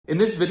In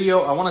this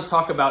video, I want to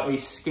talk about a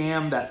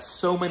scam that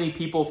so many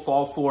people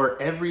fall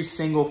for every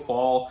single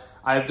fall.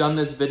 I've done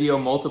this video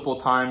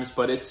multiple times,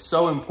 but it's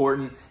so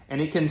important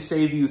and it can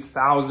save you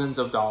thousands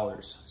of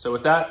dollars. So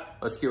with that,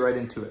 let's get right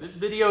into it. This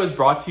video is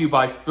brought to you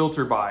by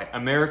Filter Buy,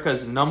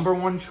 America's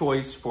 #1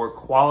 choice for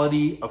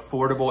quality,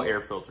 affordable air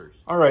filters.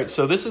 All right,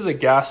 so this is a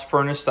gas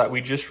furnace that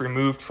we just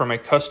removed from a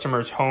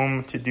customer's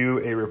home to do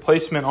a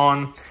replacement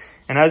on.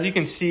 And as you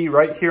can see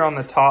right here on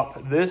the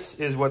top, this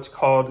is what's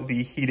called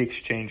the heat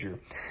exchanger.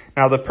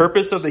 Now, the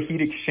purpose of the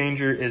heat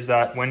exchanger is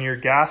that when your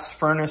gas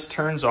furnace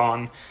turns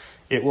on,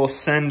 it will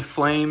send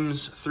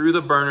flames through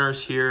the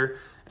burners here,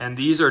 and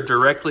these are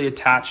directly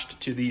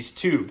attached to these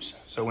tubes.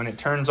 So when it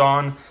turns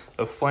on,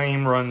 the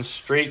flame runs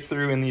straight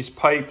through in these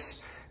pipes,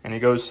 and it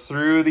goes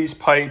through these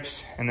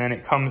pipes, and then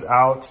it comes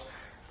out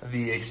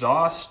the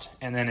exhaust,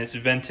 and then it's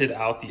vented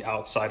out the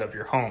outside of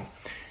your home.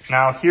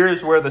 Now,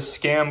 here's where the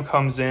scam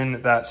comes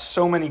in that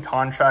so many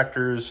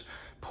contractors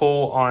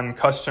pull on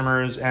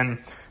customers. And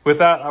with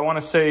that, I want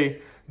to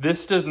say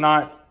this does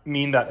not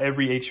mean that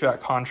every HVAC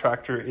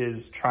contractor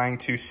is trying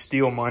to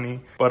steal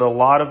money, but a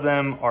lot of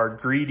them are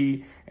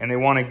greedy and they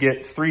want to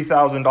get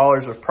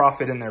 $3,000 of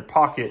profit in their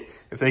pocket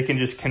if they can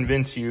just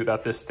convince you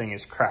that this thing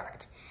is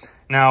cracked.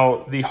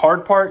 Now, the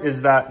hard part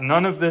is that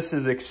none of this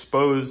is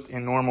exposed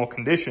in normal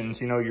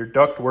conditions. You know, your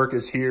duct work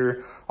is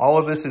here. All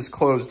of this is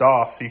closed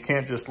off, so you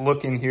can't just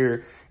look in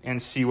here and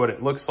see what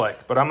it looks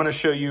like. But I'm going to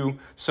show you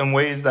some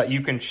ways that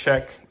you can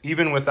check,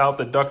 even without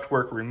the duct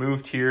work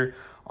removed here,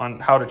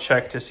 on how to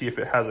check to see if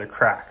it has a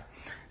crack.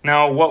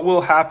 Now, what will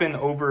happen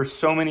over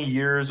so many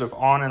years of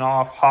on and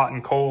off, hot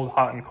and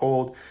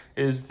cold,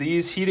 is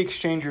these heat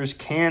exchangers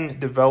can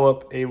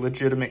develop a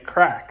legitimate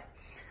crack.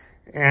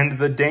 And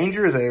the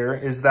danger there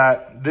is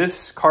that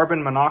this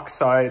carbon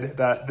monoxide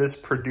that this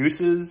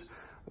produces,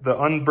 the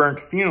unburnt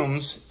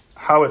fumes,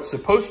 how it's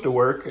supposed to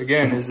work,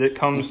 again, is it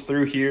comes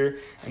through here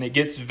and it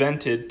gets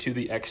vented to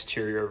the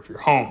exterior of your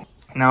home.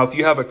 Now, if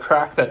you have a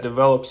crack that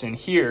develops in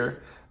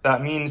here,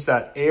 that means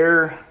that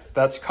air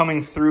that's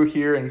coming through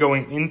here and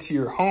going into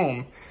your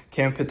home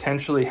can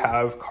potentially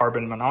have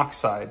carbon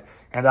monoxide,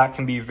 and that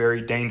can be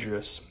very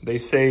dangerous. They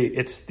say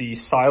it's the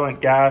silent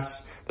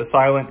gas, the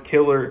silent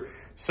killer.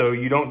 So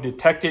you don't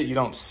detect it, you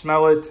don't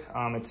smell it.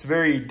 It's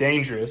very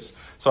dangerous.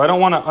 So I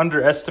don't want to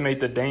underestimate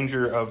the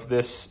danger of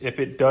this if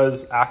it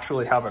does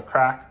actually have a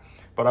crack,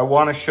 but I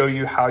want to show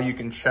you how you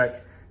can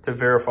check to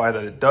verify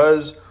that it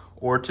does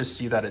or to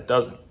see that it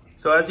doesn't.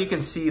 So as you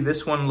can see,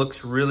 this one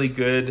looks really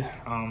good.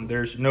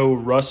 There's no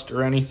rust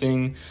or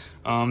anything.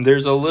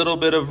 There's a little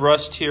bit of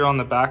rust here on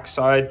the back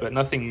side, but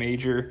nothing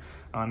major.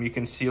 You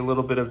can see a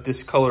little bit of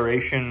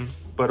discoloration,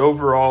 but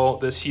overall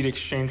this heat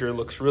exchanger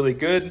looks really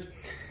good.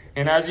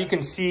 And as you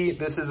can see,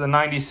 this is a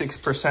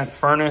 96%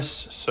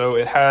 furnace, so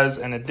it has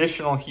an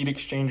additional heat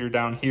exchanger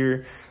down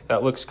here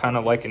that looks kind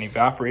of like an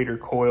evaporator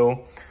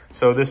coil.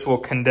 So this will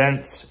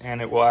condense and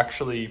it will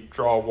actually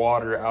draw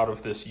water out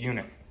of this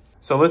unit.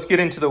 So let's get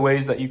into the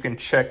ways that you can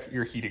check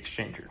your heat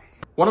exchanger.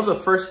 One of the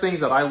first things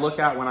that I look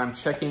at when I'm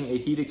checking a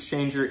heat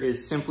exchanger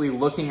is simply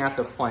looking at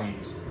the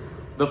flames.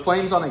 The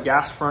flames on a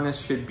gas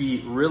furnace should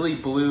be really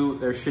blue.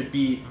 There should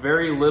be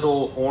very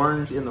little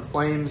orange in the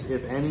flames,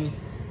 if any.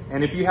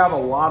 And if you have a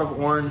lot of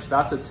orange,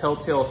 that's a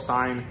telltale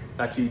sign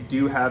that you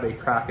do have a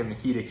crack in the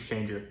heat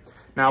exchanger.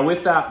 Now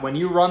with that, when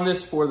you run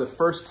this for the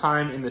first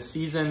time in the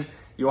season,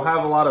 you'll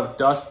have a lot of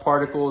dust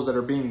particles that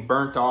are being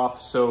burnt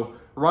off. So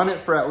run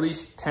it for at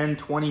least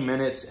 10-20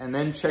 minutes and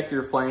then check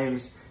your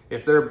flames.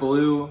 If they're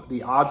blue,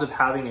 the odds of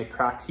having a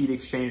cracked heat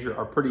exchanger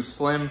are pretty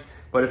slim.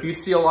 But if you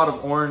see a lot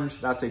of orange,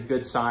 that's a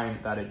good sign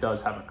that it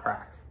does have a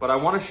crack. But I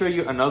want to show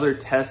you another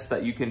test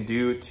that you can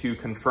do to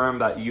confirm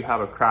that you have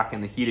a crack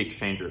in the heat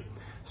exchanger.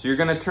 So you're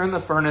gonna turn the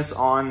furnace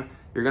on,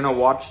 you're gonna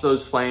watch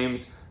those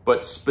flames,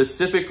 but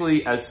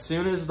specifically as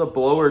soon as the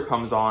blower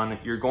comes on,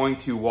 you're going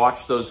to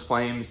watch those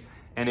flames.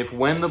 And if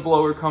when the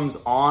blower comes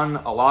on,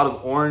 a lot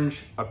of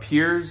orange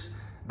appears,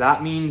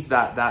 that means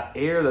that that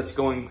air that's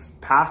going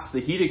past the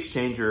heat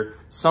exchanger,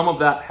 some of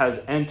that has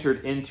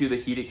entered into the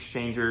heat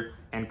exchanger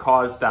and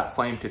caused that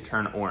flame to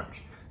turn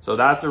orange. So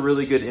that's a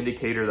really good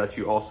indicator that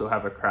you also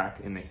have a crack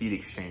in the heat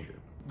exchanger.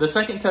 The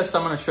second test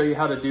I'm going to show you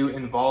how to do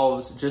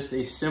involves just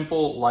a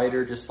simple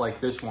lighter just like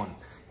this one.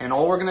 And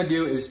all we're going to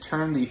do is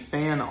turn the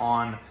fan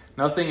on,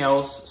 nothing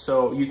else.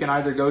 So you can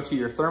either go to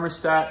your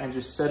thermostat and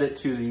just set it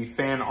to the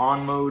fan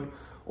on mode,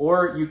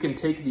 or you can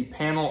take the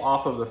panel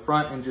off of the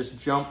front and just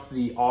jump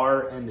the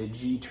R and the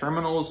G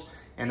terminals,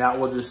 and that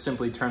will just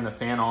simply turn the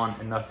fan on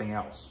and nothing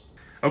else.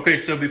 Okay,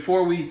 so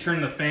before we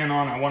turn the fan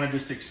on, I want to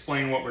just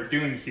explain what we're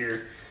doing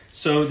here.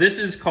 So this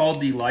is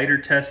called the lighter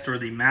test or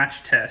the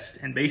match test.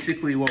 And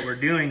basically what we're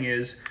doing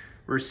is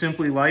we're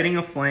simply lighting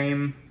a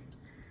flame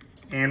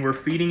and we're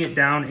feeding it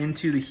down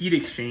into the heat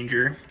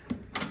exchanger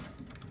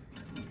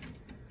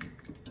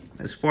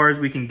as far as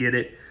we can get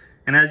it.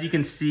 And as you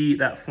can see,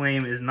 that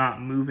flame is not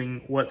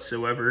moving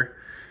whatsoever.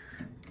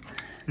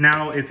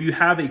 Now, if you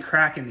have a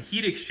crack in the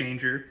heat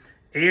exchanger,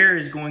 air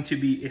is going to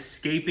be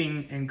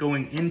escaping and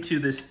going into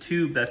this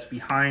tube that's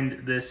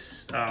behind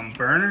this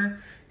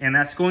burner. and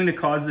that's going to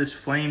cause this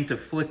flame to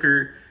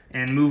flicker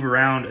and move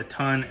around a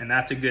ton, and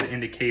that's a good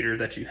indicator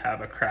that you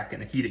have a crack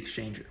in a heat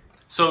exchanger.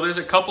 So there's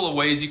a couple of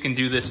ways you can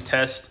do this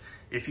test.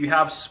 If you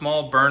have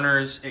small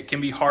burners, it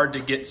can be hard to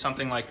get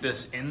something like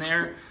this in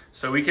there.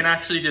 So we can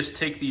actually just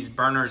take these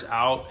burners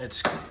out.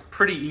 It's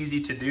pretty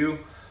easy to do.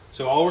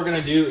 So all we're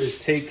gonna do is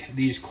take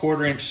these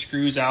 1/4-inch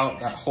screws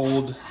out that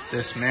hold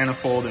this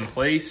manifold in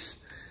place,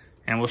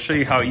 and we'll show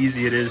you how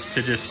easy it is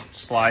to just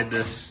slide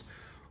this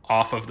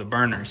off of the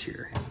burners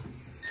here.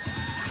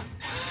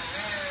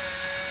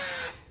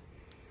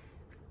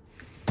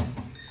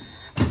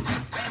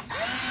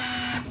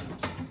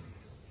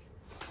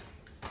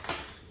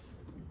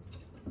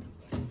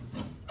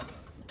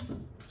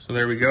 So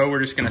there we go.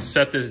 We're just gonna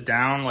set this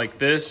down like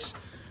this.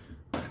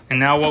 And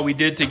now what we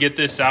did to get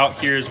this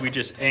out here is we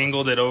just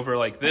angled it over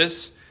like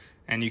this,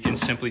 and you can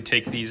simply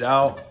take these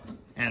out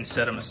and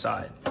set them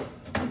aside.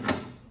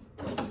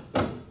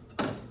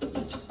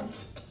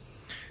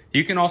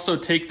 You can also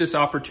take this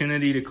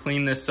opportunity to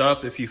clean this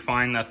up if you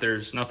find that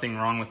there's nothing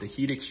wrong with the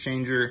heat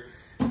exchanger.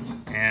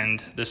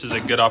 And this is a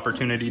good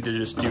opportunity to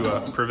just do a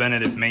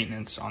preventative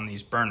maintenance on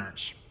these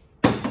burners.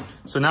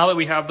 So now that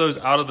we have those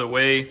out of the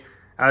way,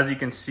 as you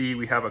can see,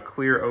 we have a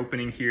clear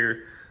opening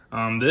here.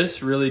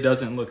 This really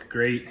doesn't look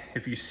great.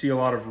 If you see a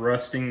lot of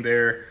rusting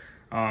there,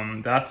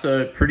 that's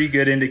a pretty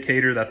good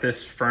indicator that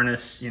this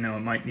furnace,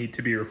 might need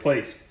to be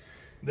replaced.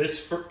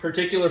 This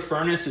particular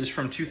furnace is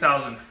from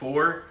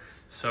 2004,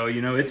 so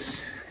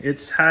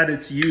it's had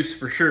its use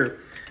for sure.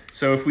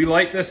 So if we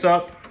light this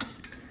up,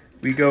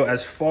 we go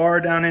as far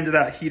down into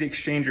that heat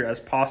exchanger as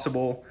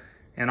possible.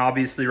 And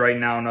obviously right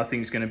now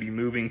nothing's gonna be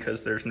moving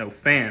because there's no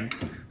fan.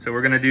 So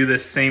we're gonna do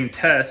this same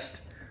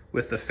test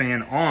with the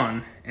fan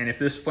on, and if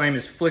this flame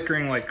is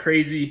flickering like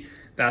crazy,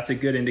 that's a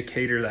good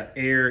indicator that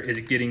air is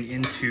getting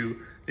into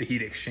the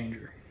heat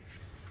exchanger.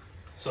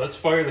 So let's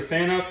fire the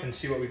fan up and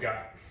see what we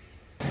got.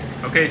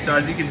 Okay, so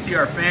as you can see,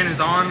 our fan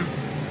is on.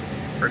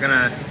 We're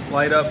gonna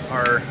light up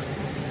our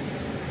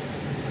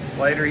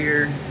lighter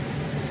here.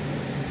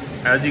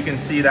 As you can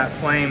see, that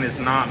flame is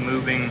not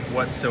moving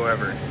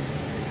whatsoever.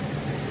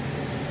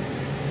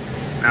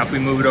 Now if we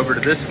move it over to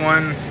this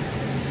one,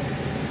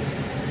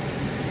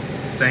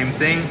 same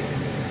thing,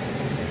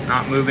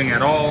 not moving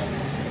at all.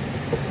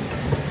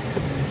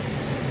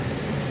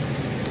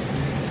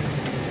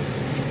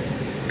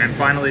 And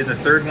finally the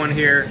third one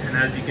here, and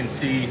as you can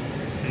see,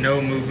 no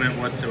movement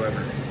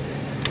whatsoever.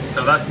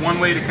 So that's one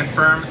way to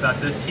confirm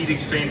that this heat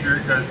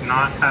exchanger does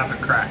not have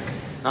a crack.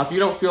 Now, if you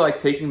don't feel like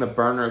taking the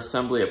burner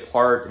assembly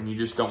apart and you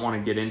just don't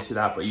want to get into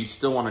that, but you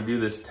still want to do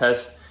this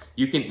test,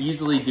 you can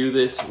easily do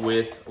this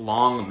with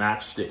long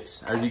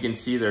matchsticks. As you can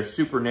see, they're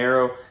super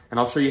narrow, and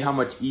I'll show you how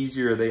much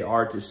easier they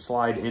are to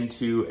slide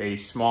into a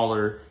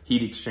smaller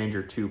heat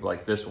exchanger tube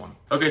like this one.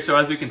 Okay, so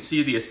as we can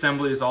see, the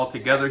assembly is all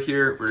together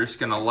here. We're just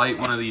gonna light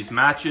one of these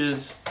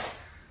matches.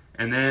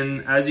 And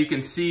then as you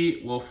can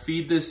see, we'll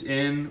feed this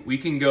in. We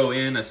can go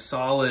in a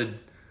solid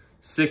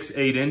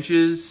 6-8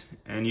 inches,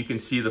 and you can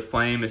see the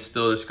flame is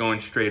still just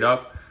going straight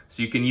up.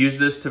 So you can use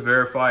this to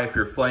verify if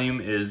your flame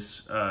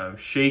is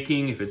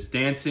shaking, if it's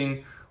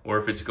dancing, or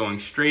if it's going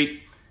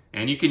straight.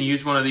 And you can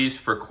use one of these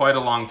for quite a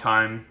long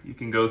time. You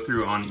can go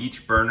through on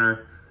each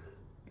burner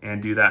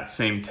and do that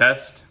same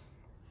test,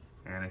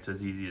 and it's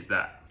as easy as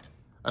that.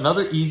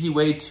 Another easy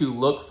way to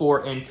look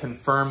for and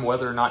confirm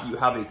whether or not you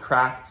have a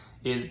crack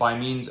is by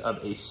means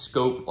of a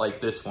scope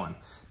like this one.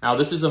 Now,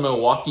 this is a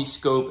Milwaukee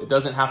scope. It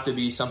doesn't have to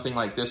be something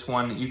like this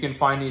one. You can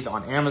find these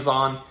on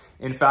Amazon.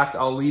 In fact,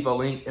 I'll leave a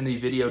link in the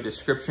video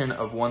description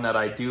of one that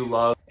I do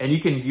love, and you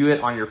can view it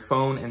on your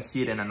phone and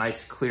see it in a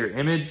nice clear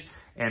image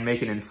and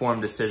make an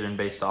informed decision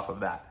based off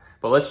of that.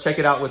 But let's check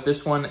it out with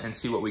this one and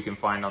see what we can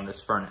find on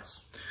this furnace.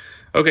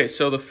 Okay,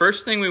 so the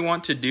first thing we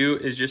want to do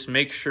is just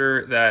make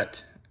sure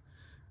that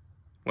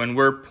when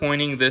we're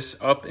pointing this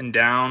up and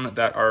down,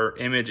 that our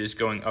image is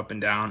going up and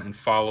down and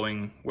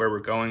following where we're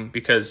going.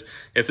 Because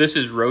if this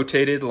is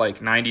rotated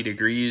like 90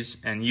 degrees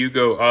and you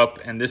go up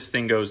and this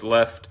thing goes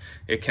left,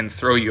 it can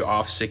throw you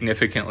off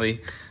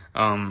significantly.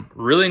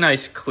 Really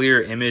nice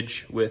clear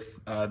image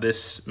with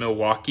this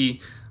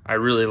Milwaukee. I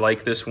really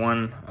like this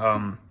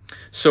one.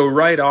 So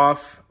right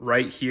off,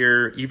 right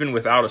here, even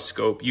without a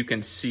scope, you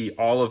can see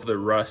all of the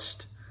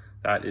rust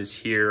that is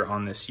here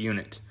on this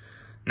unit.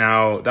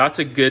 Now, that's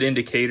a good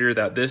indicator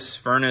that this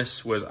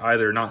furnace was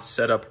either not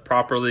set up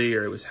properly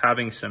or it was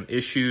having some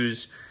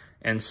issues.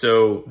 And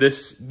so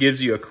this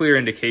gives you a clear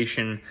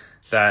indication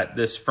that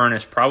this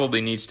furnace probably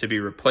needs to be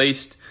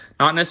replaced.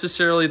 Not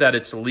necessarily that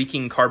it's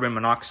leaking carbon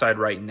monoxide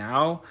right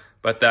now,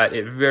 but that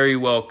it very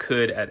well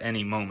could at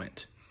any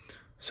moment.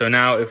 So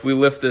now if we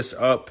lift this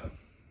up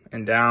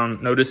and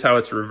down, notice how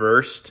it's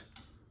reversed.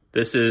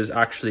 This is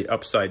actually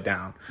upside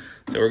down.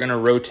 So we're gonna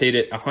rotate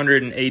it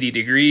 180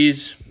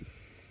 degrees.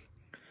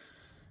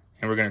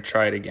 And we're gonna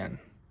try it again.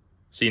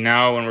 See,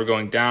 now when we're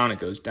going down, it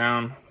goes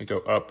down, we go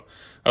up.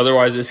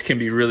 Otherwise, this can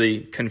be really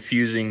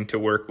confusing to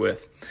work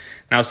with.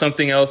 Now,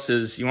 something else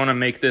is you wanna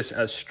make this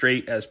as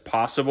straight as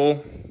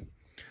possible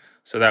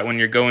so that when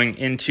you're going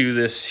into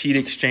this heat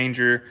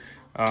exchanger,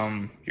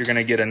 you're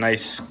gonna get a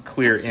nice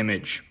clear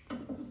image.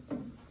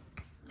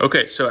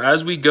 Okay, so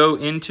as we go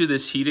into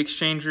this heat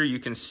exchanger, you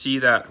can see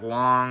that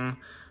long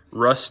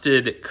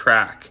rusted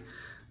crack.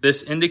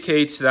 This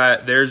indicates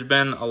that there's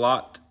been a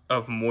lot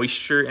of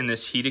moisture in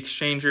this heat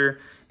exchanger,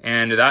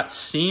 and that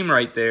seam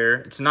right there,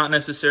 it's not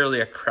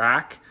necessarily a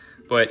crack,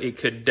 but it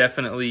could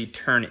definitely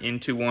turn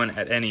into one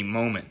at any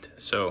moment.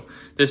 So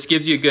this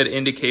gives you a good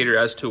indicator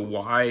as to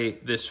why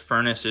this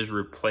furnace is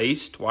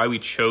replaced, why we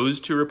chose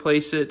to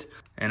replace it.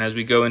 And as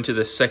we go into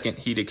the second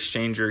heat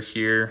exchanger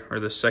here, or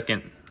the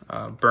second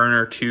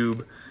burner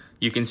tube,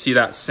 you can see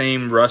that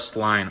same rust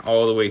line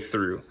all the way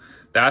through.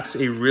 That's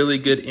a really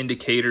good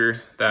indicator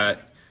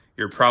that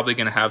you're probably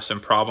gonna have some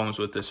problems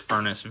with this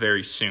furnace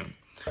very soon.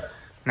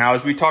 Now,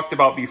 as we talked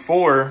about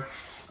before,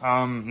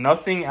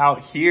 nothing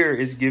out here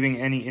is giving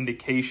any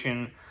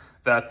indication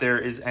that there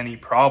is any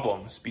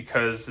problems,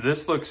 because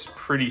this looks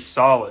pretty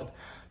solid.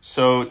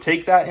 So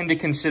take that into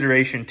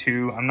consideration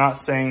too. I'm not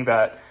saying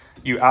that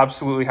you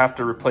absolutely have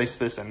to replace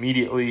this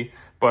immediately,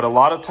 but a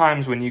lot of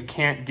times when you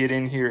can't get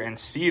in here and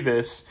see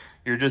this,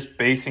 you're just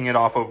basing it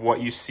off of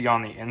what you see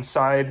on the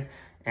inside,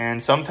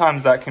 and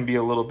sometimes that can be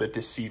a little bit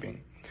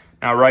deceiving.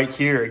 Now right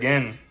here,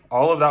 again,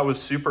 all of that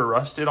was super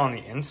rusted on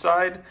the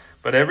inside,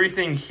 but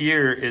everything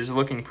here is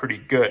looking pretty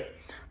good.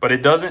 But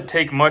it doesn't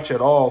take much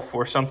at all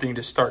for something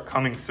to start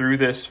coming through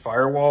this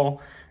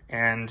firewall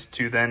and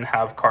to then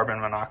have carbon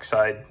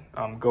monoxide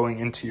going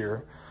into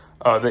your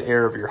the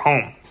air of your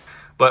home.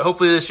 But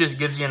hopefully this just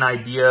gives you an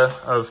idea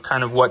of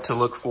kind of what to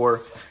look for.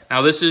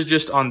 Now this is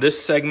just on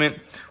this segment.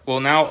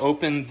 We'll now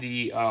open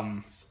the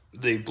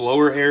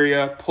blower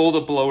area, pull the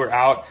blower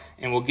out,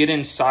 and we'll get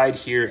inside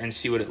here and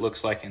see what it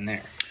looks like in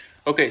there.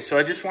 Okay, so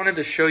I just wanted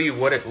to show you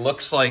what it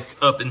looks like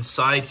up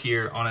inside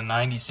here on a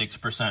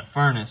 96%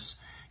 furnace.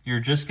 You're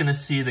just gonna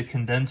see the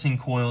condensing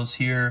coils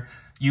here.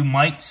 You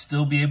might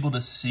still be able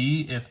to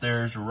see if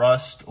there's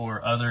rust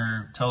or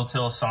other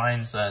telltale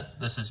signs that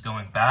this is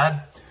going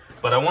bad.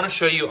 But I wanna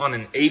show you on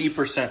an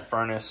 80%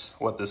 furnace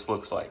what this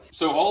looks like.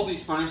 So all of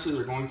these furnaces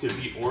are going to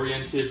be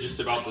oriented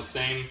just about the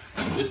same.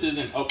 This is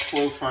an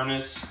upflow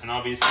furnace, and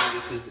obviously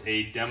this is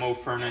a demo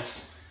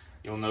furnace.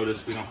 You'll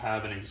notice we don't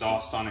have an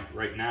exhaust on it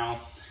right now.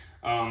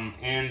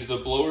 And the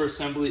blower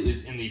assembly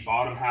is in the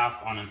bottom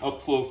half on an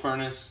upflow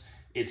furnace.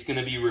 It's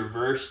gonna be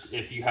reversed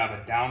if you have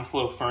a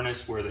downflow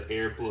furnace where the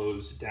air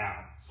blows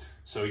down.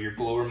 So your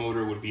blower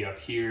motor would be up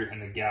here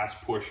and the gas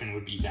portion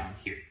would be down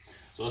here.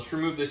 So let's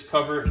remove this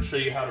cover and show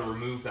you how to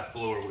remove that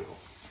blower wheel.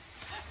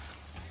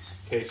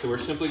 Okay, so we're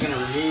simply gonna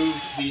remove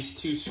these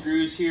two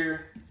screws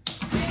here.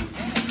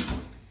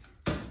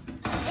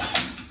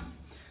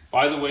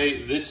 By the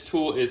way, this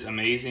tool is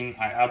amazing.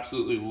 I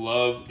absolutely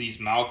love these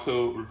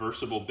Malco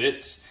reversible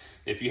bits.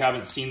 If you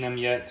haven't seen them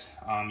yet,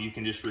 you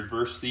can just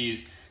reverse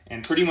these,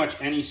 and pretty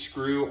much any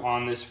screw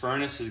on this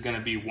furnace is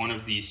gonna be one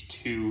of these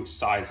two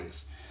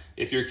sizes.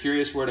 If you're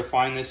curious where to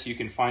find this, you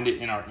can find it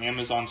in our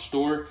Amazon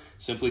store.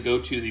 Simply go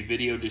to the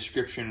video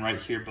description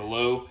right here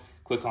below,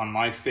 click on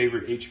My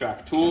Favorite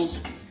HVAC Tools,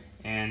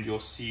 and you'll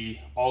see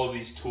all of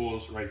these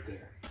tools right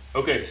there.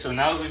 Okay, so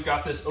now that we've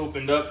got this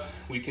opened up,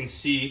 we can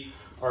see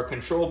our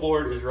control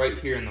board is right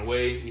here in the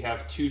way. We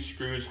have two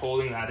screws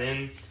holding that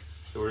in,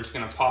 so we're just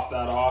gonna pop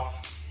that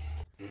off.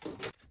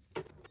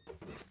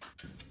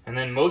 And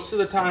then most of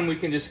the time we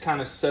can just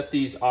kind of set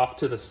these off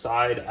to the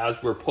side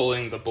as we're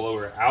pulling the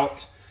blower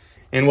out.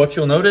 And what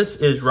you'll notice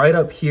is right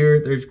up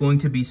here, there's going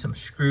to be some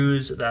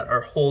screws that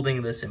are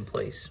holding this in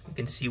place. You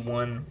can see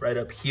one right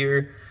up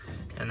here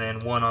and then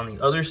one on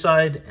the other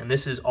side. And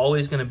this is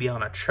always gonna be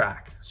on a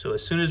track. So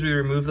as soon as we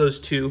remove those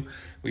two,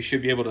 we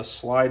should be able to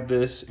slide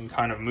this and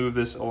kind of move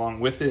this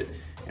along with it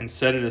and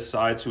set it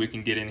aside so we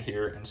can get in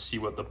here and see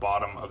what the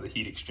bottom of the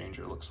heat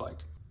exchanger looks like.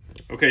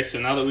 Okay, so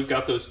now that we've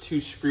got those two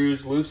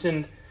screws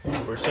loosened,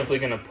 we're simply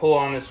gonna pull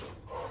on this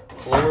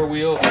blower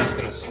wheel. It's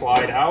gonna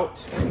slide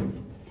out.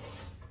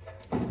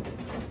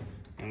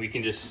 And we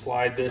can just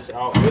slide this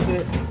out with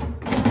it.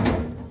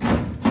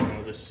 And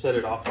we'll just set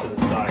it off to the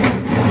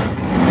side.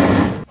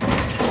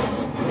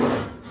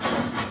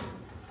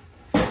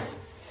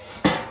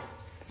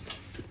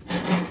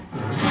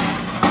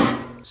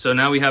 So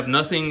now we have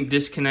nothing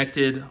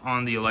disconnected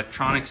on the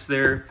electronics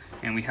there,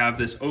 and we have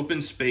this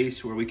open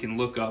space where we can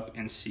look up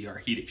and see our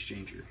heat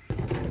exchanger.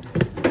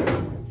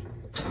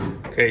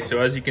 Okay, so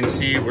as you can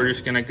see, we're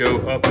just gonna go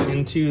up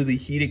into the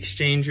heat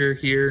exchanger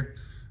here.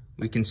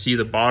 We can see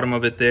the bottom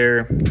of it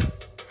there.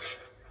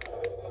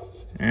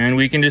 And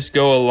we can just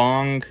go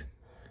along.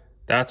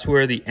 That's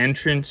where the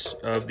entrance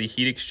of the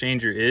heat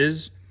exchanger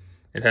is.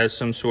 It has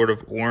some sort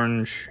of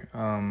orange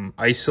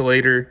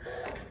isolator,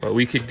 but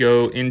we could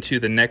go into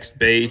the next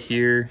bay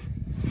here.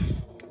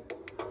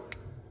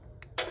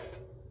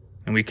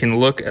 And we can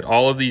look at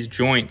all of these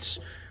joints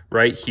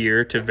right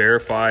here to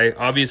verify.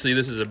 Obviously,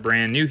 this is a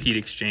brand new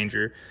heat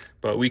exchanger,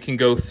 but we can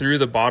go through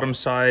the bottom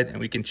side and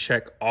we can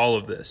check all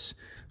of this.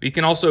 We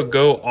can also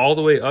go all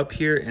the way up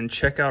here and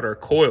check out our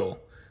coil.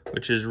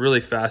 which is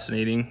really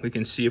fascinating. We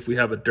can see if we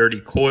have a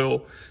dirty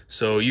coil.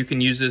 So you can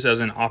use this as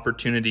an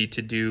opportunity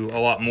to do a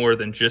lot more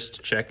than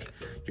just check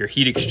your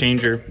heat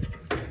exchanger.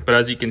 But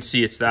as you can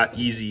see, it's that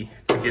easy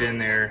to get in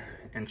there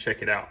and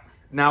check it out.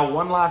 Now,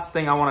 one last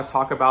thing I want to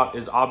talk about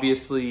is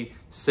obviously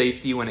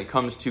safety when it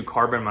comes to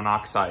carbon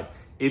monoxide.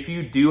 If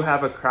you do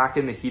have a crack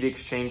in the heat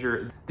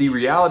exchanger, the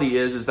reality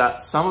is that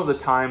some of the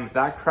time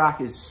that crack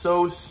is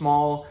so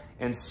small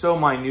and so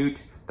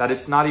minute that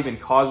it's not even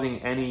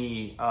causing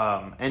any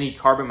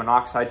carbon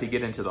monoxide to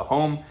get into the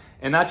home.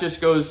 And that just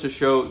goes to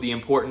show the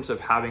importance of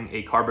having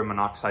a carbon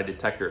monoxide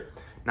detector.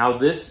 Now,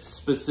 this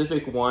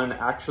specific one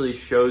actually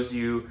shows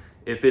you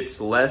if it's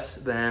less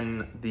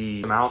than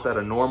the amount that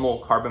a normal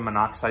carbon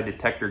monoxide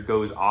detector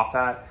goes off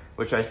at,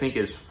 which I think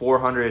is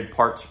 400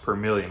 parts per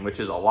million, which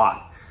is a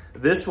lot.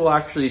 This will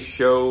actually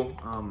show,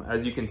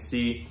 as you can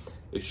see,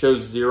 it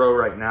shows 0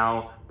 right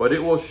now, but it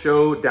will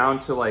show down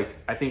to like,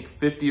 I think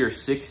 50 or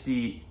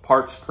 60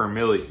 parts per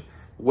million,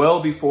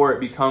 well before it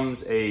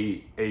becomes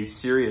a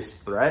serious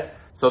threat.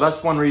 So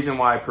that's one reason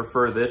why I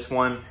prefer this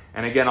one.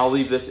 And again, I'll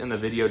leave this in the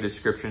video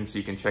description so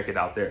you can check it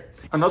out there.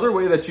 Another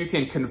way that you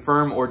can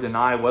confirm or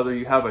deny whether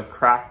you have a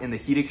crack in the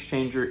heat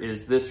exchanger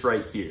is this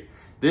right here.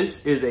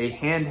 This is a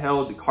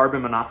handheld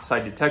carbon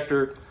monoxide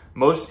detector.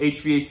 Most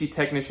HVAC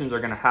technicians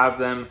are gonna have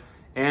them.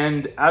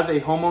 And as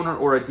a homeowner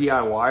or a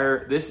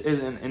DIYer, this is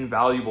an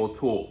invaluable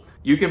tool.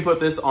 You can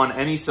put this on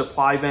any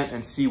supply vent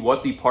and see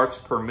what the parts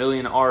per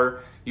million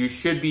are. You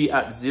should be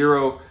at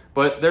 0.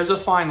 But there's a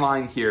fine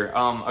line here.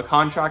 A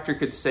contractor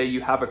could say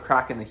you have a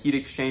crack in the heat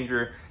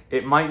exchanger.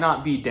 It might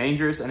not be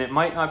dangerous, and it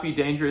might not be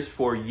dangerous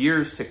for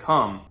years to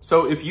come.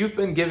 So if you've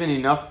been given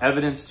enough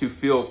evidence to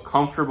feel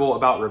comfortable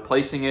about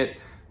replacing it,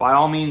 by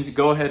all means,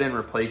 go ahead and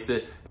replace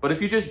it. But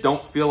if you just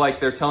don't feel like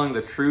they're telling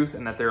the truth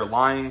and that they're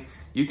lying,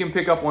 you can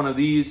pick up one of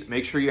these,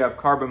 make sure you have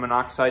carbon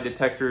monoxide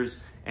detectors,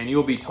 and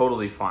you'll be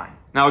totally fine.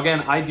 Now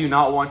again, I do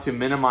not want to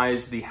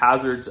minimize the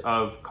hazards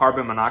of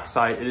carbon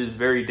monoxide. It is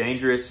very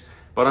dangerous.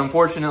 But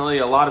unfortunately,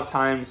 a lot of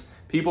times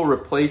people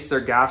replace their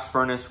gas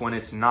furnace when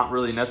it's not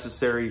really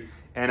necessary.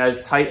 And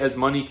as tight as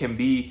money can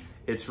be,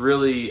 it's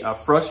really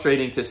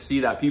frustrating to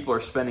see that people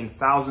are spending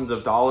thousands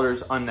of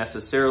dollars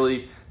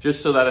unnecessarily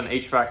just so that an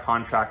HVAC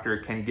contractor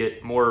can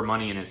get more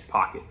money in his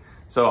pocket.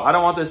 So I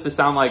don't want this to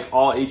sound like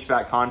all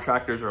HVAC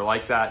contractors are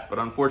like that, but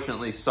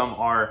unfortunately some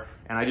are,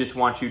 and I just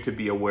want you to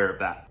be aware of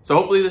that. So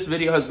hopefully this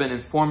video has been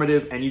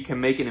informative and you can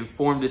make an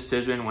informed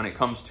decision when it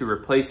comes to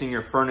replacing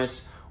your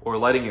furnace or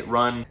letting it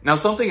run. Now,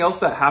 something else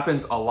that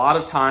happens a lot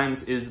of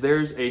times is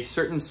there's a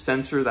certain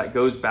sensor that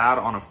goes bad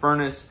on a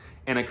furnace,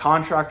 and a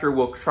contractor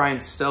will try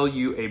and sell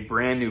you a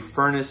brand new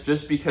furnace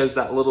just because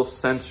that little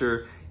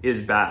sensor is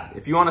bad.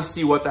 If you wanna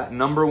see what that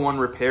 #1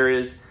 repair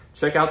is,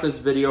 check out this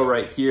video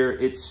right here.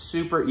 It's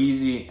super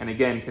easy and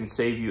again, can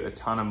save you a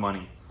ton of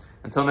money.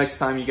 Until next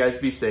time, you guys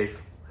be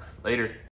safe. Later.